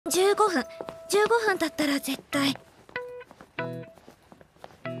15分15分経ったら絶対。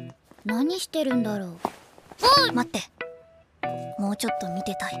何してるんだろう。おい、待って。もうちょっと見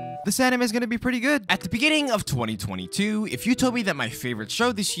てたい。 This anime is gonna be pretty good. At the beginning of 2022, if you told me that my favorite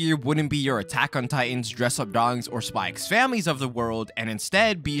show this year wouldn't be your Attack on Titans, Dress Up Dogs, or Spy X Families of the world, and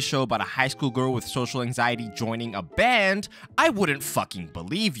instead be a show about a high school girl with social anxiety joining a band, I wouldn't fucking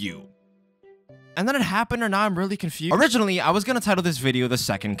believe you. And then it happened, and now I'm really confused. Originally, I was gonna title this video The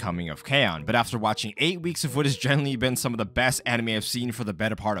Second Coming of K-On!, but after watching 8 weeks of what has generally been some of the best anime I've seen for the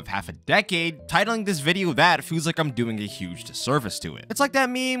better part of half a decade, titling this video that feels like I'm doing a huge disservice to it. It's like that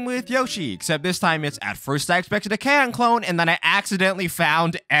meme with Yoshi, except this time it's at first I expected a K-On! Clone, and then I accidentally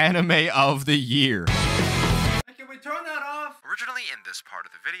found Anime of the Year. Can we turn that off? Originally in this part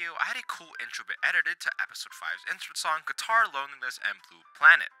of the video, I had a cool intro bit edited to episode 5's intro song Guitar, Loneliness, and Blue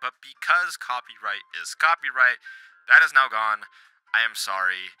Planet, but because copyright is copyright, that is now gone. I am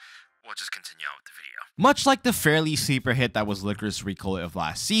sorry. We'll just continue on with the video. Much like the fairly sleeper hit that was Licorice Recoil of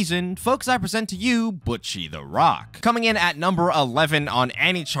last season, folks, I present to you Bocchi the Rock. Coming in at number 11 on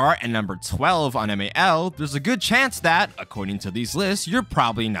AniChart and number 12 on MAL, there's a good chance that, according to these lists, you're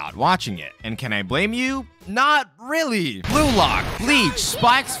probably not watching it. And can I blame you? Not really. Blue Lock, Bleach,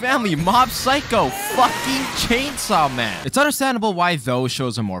 Spy X Family, Mob Psycho, fucking Chainsaw Man. It's understandable why those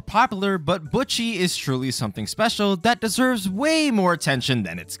shows are more popular, but Bocchi is truly something special that deserves way more attention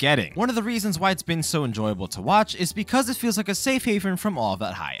than it's getting. One of the reasons why it's been so enjoyable to watch is because it feels like a safe haven from all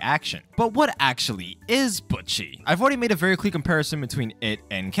that high action. But what actually is Bocchi? I've already made a very clear comparison between it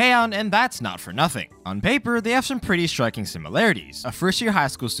and K-On!, and that's not for nothing. On paper, they have some pretty striking similarities. A first-year high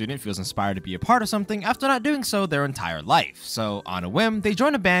school student feels inspired to be a part of something after not doing so their entire life, so on a whim, they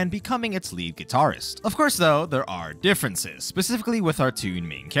join a band, becoming its lead guitarist. Of course though, there are differences, specifically with our two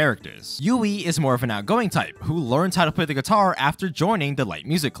main characters. Yui is more of an outgoing type, who learns how to play the guitar after joining the light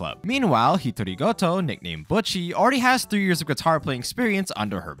music club. Meanwhile, Hitorigoto, nicknamed Bocchi, already has 3 years of guitar playing experience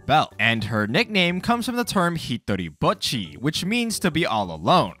under her belt, and her nickname comes from the term Hitoribocchi, which means to be all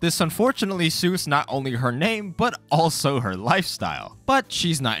alone. This unfortunately suits not only her name, but also her lifestyle. But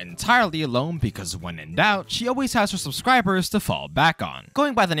she's not entirely alone, because when in doubt, she always has her subscribers to fall back on.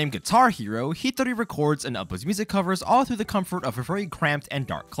 Going by the name Guitar Hero, Hitori records and uploads music covers all through the comfort of a very cramped and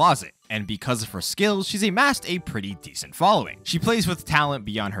dark closet. And because of her skills, she's amassed a pretty decent following. She plays with talent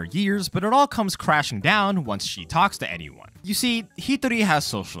beyond her years, but it all comes crashing down once she talks to anyone. You see, Hitori has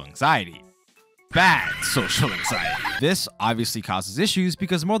social anxiety. Bad social anxiety. This obviously causes issues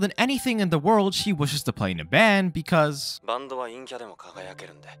because more than anything in the world, she wishes to play in a band because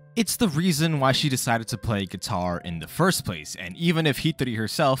it's the reason why she decided to play guitar in the first place, and even if Hitori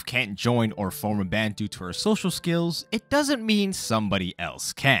herself can't join or form a band due to her social skills, it doesn't mean somebody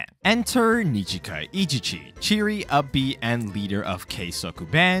else can. Enter Nichijou Ichichi, cheery, upbeat, and leader of Keisoku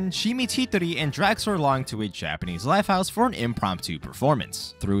band. She meets Hitori and drags her along to a Japanese lifehouse for an impromptu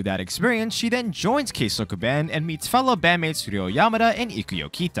performance. Through that experience, she then joins Keisoku band and meets fellow bandmates Ryo Yamada and Ikuyo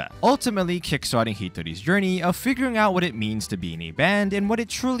Kita, ultimately kickstarting Hitori's journey of figuring out what it means to be in a band and what it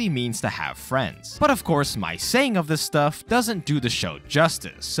truly means to have friends. But of course, my saying of this stuff doesn't do the show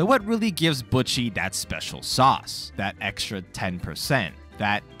justice, so what really gives Bocchi that special sauce, that extra 10%?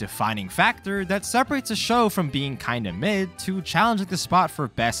 That defining factor that separates a show from being kinda mid to challenging the spot for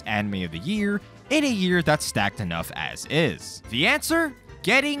Best Anime of the Year in a year that's stacked enough as is. The answer?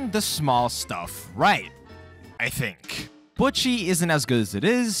 Getting the small stuff right, I think. Bocchi isn't as good as it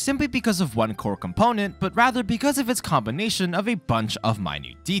is simply because of one core component, but rather because of its combination of a bunch of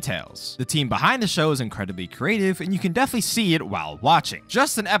minute details. The team behind the show is incredibly creative, and you can definitely see it while watching.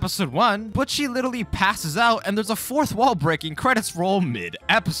 Just in episode 1, Bocchi literally passes out and there's a fourth wall breaking credits roll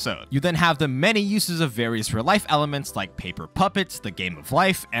mid-episode. You then have the many uses of various real-life elements like paper puppets, the game of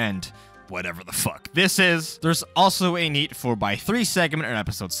life, and whatever the fuck this is. There's also a neat 4x3 segment in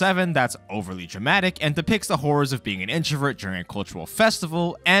episode 7 that's overly dramatic and depicts the horrors of being an introvert during a cultural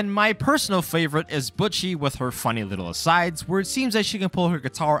festival, and my personal favorite is Bocchi with her funny little asides where it seems that she can pull her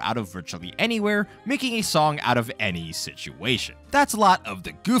guitar out of virtually anywhere, making a song out of any situation. That's a lot of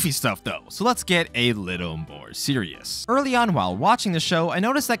the goofy stuff though, so let's get a little more serious. Early on while watching the show, I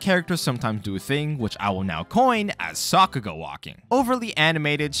noticed that characters sometimes do a thing which I will now coin as Sakuga walking. Overly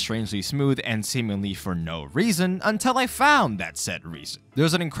animated, strangely smooth, smooth and seemingly for no reason until I found that said reason.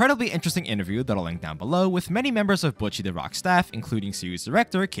 There's an incredibly interesting interview that I'll link down below with many members of Bocchi the Rock staff, including series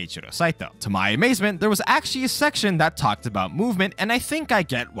director Keiichiro Saito. To my amazement, there was actually a section that talked about movement, and I think I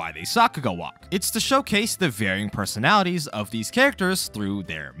get why they Sakuga walk. It's to showcase the varying personalities of these characters through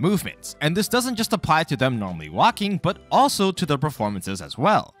their movements. And this doesn't just apply to them normally walking, but also to their performances as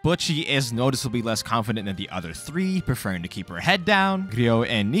well. Bocchi is noticeably less confident than the other three, preferring to keep her head down. Ryo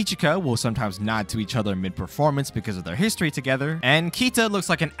and Nichijou will sometimes nod to each other mid-performance because of their history together. And Kita looks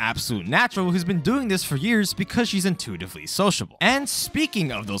like an absolute natural who's been doing this for years because she's intuitively sociable. And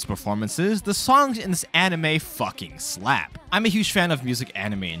speaking of those performances, the songs in this anime fucking slap. I'm a huge fan of music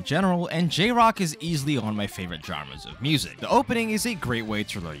anime in general, and J-Rock is easily one of my favorite genres of music. The opening is a great way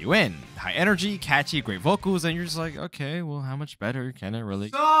to lure you in. High energy, catchy, great vocals, and you're just like, okay, well, how much better can it really?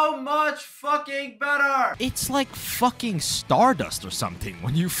 So much fucking better! It's like fucking Stardust or something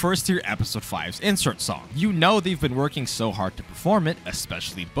when you first hear episode 5's insert song. You know they've been working so hard to perform it,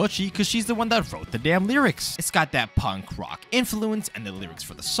 especially Bocchi, because she's the one that wrote the damn lyrics. It's got that punk rock influence, and the lyrics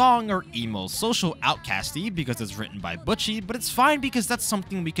for the song are emo social outcasty because it's written by Bocchi, but it's fine because that's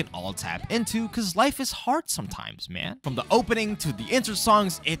something we can all tap into because life is hard sometimes, man. From the opening to the insert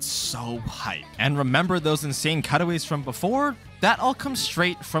songs, it's so hype. And remember those insane cutaways from before? That all comes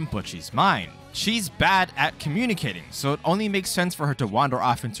straight from Bocchi's mind. She's bad at communicating, so it only makes sense for her to wander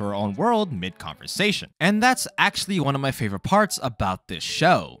off into her own world mid-conversation. And that's actually one of my favorite parts about this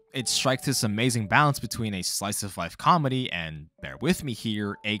show. It strikes this amazing balance between a slice-of-life comedy and, bear with me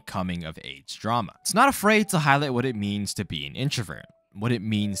here, a coming-of-age drama. It's not afraid to highlight what it means to be an introvert, what it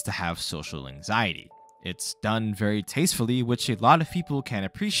means to have social anxiety. It's done very tastefully, which a lot of people can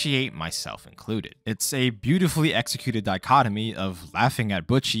appreciate, myself included. It's a beautifully executed dichotomy of laughing at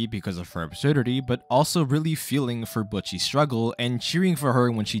Bocchi because of her absurdity, but also really feeling for Bocchi's struggle and cheering for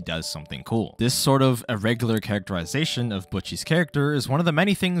her when she does something cool. This sort of irregular characterization of Bocchi's character is one of the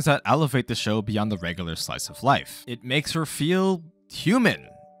many things that elevate the show beyond the regular slice of life. It makes her feel human.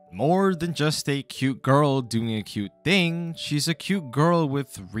 More than just a cute girl doing a cute thing, she's a cute girl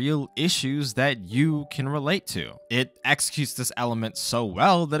with real issues that you can relate to. It executes this element so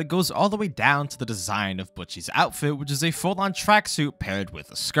well that it goes all the way down to the design of Bocchi's outfit, which is a full-on tracksuit paired with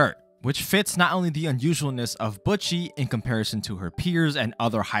a skirt, which fits not only the unusualness of Bocchi in comparison to her peers and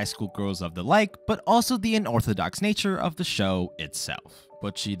other high school girls of the like, but also the unorthodox nature of the show itself.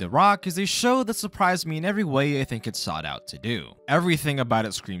 Bocchi the Rock is a show that surprised me in every way I think it sought out to do. Everything about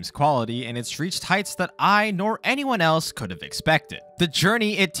it screams quality, and it's reached heights that I nor anyone else could have expected. The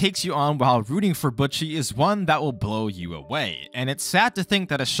journey it takes you on while rooting for Bocchi is one that will blow you away, and it's sad to think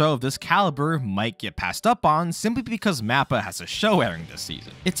that a show of this caliber might get passed up on simply because MAPPA has a show airing this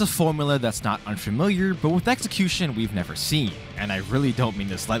season. It's a formula that's not unfamiliar, but with execution we've never seen, and I really don't mean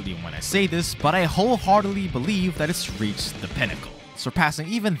this lightly when I say this, but I wholeheartedly believe that it's reached the pinnacle, surpassing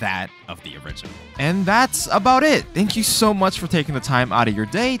even that of the original. And that's about it. Thank you so much for taking the time out of your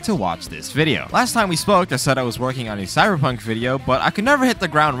day to watch this video. Last time we spoke, I said I was working on a cyberpunk video, but I could never hit the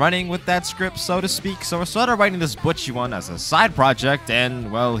ground running with that script, so to speak, so I started writing this Bocchi one as a side project,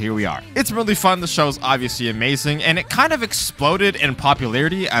 and well, here we are. It's really fun. The show's obviously amazing, and it kind of exploded in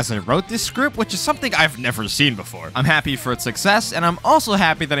popularity as I wrote this script, which is something I've never seen before. I'm happy for its success, and I'm also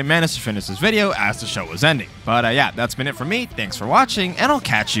happy that I managed to finish this video as the show was ending. But yeah, that's been it for me. Thanks for watching, and I'll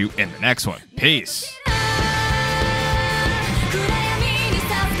catch you in the next one. Peace.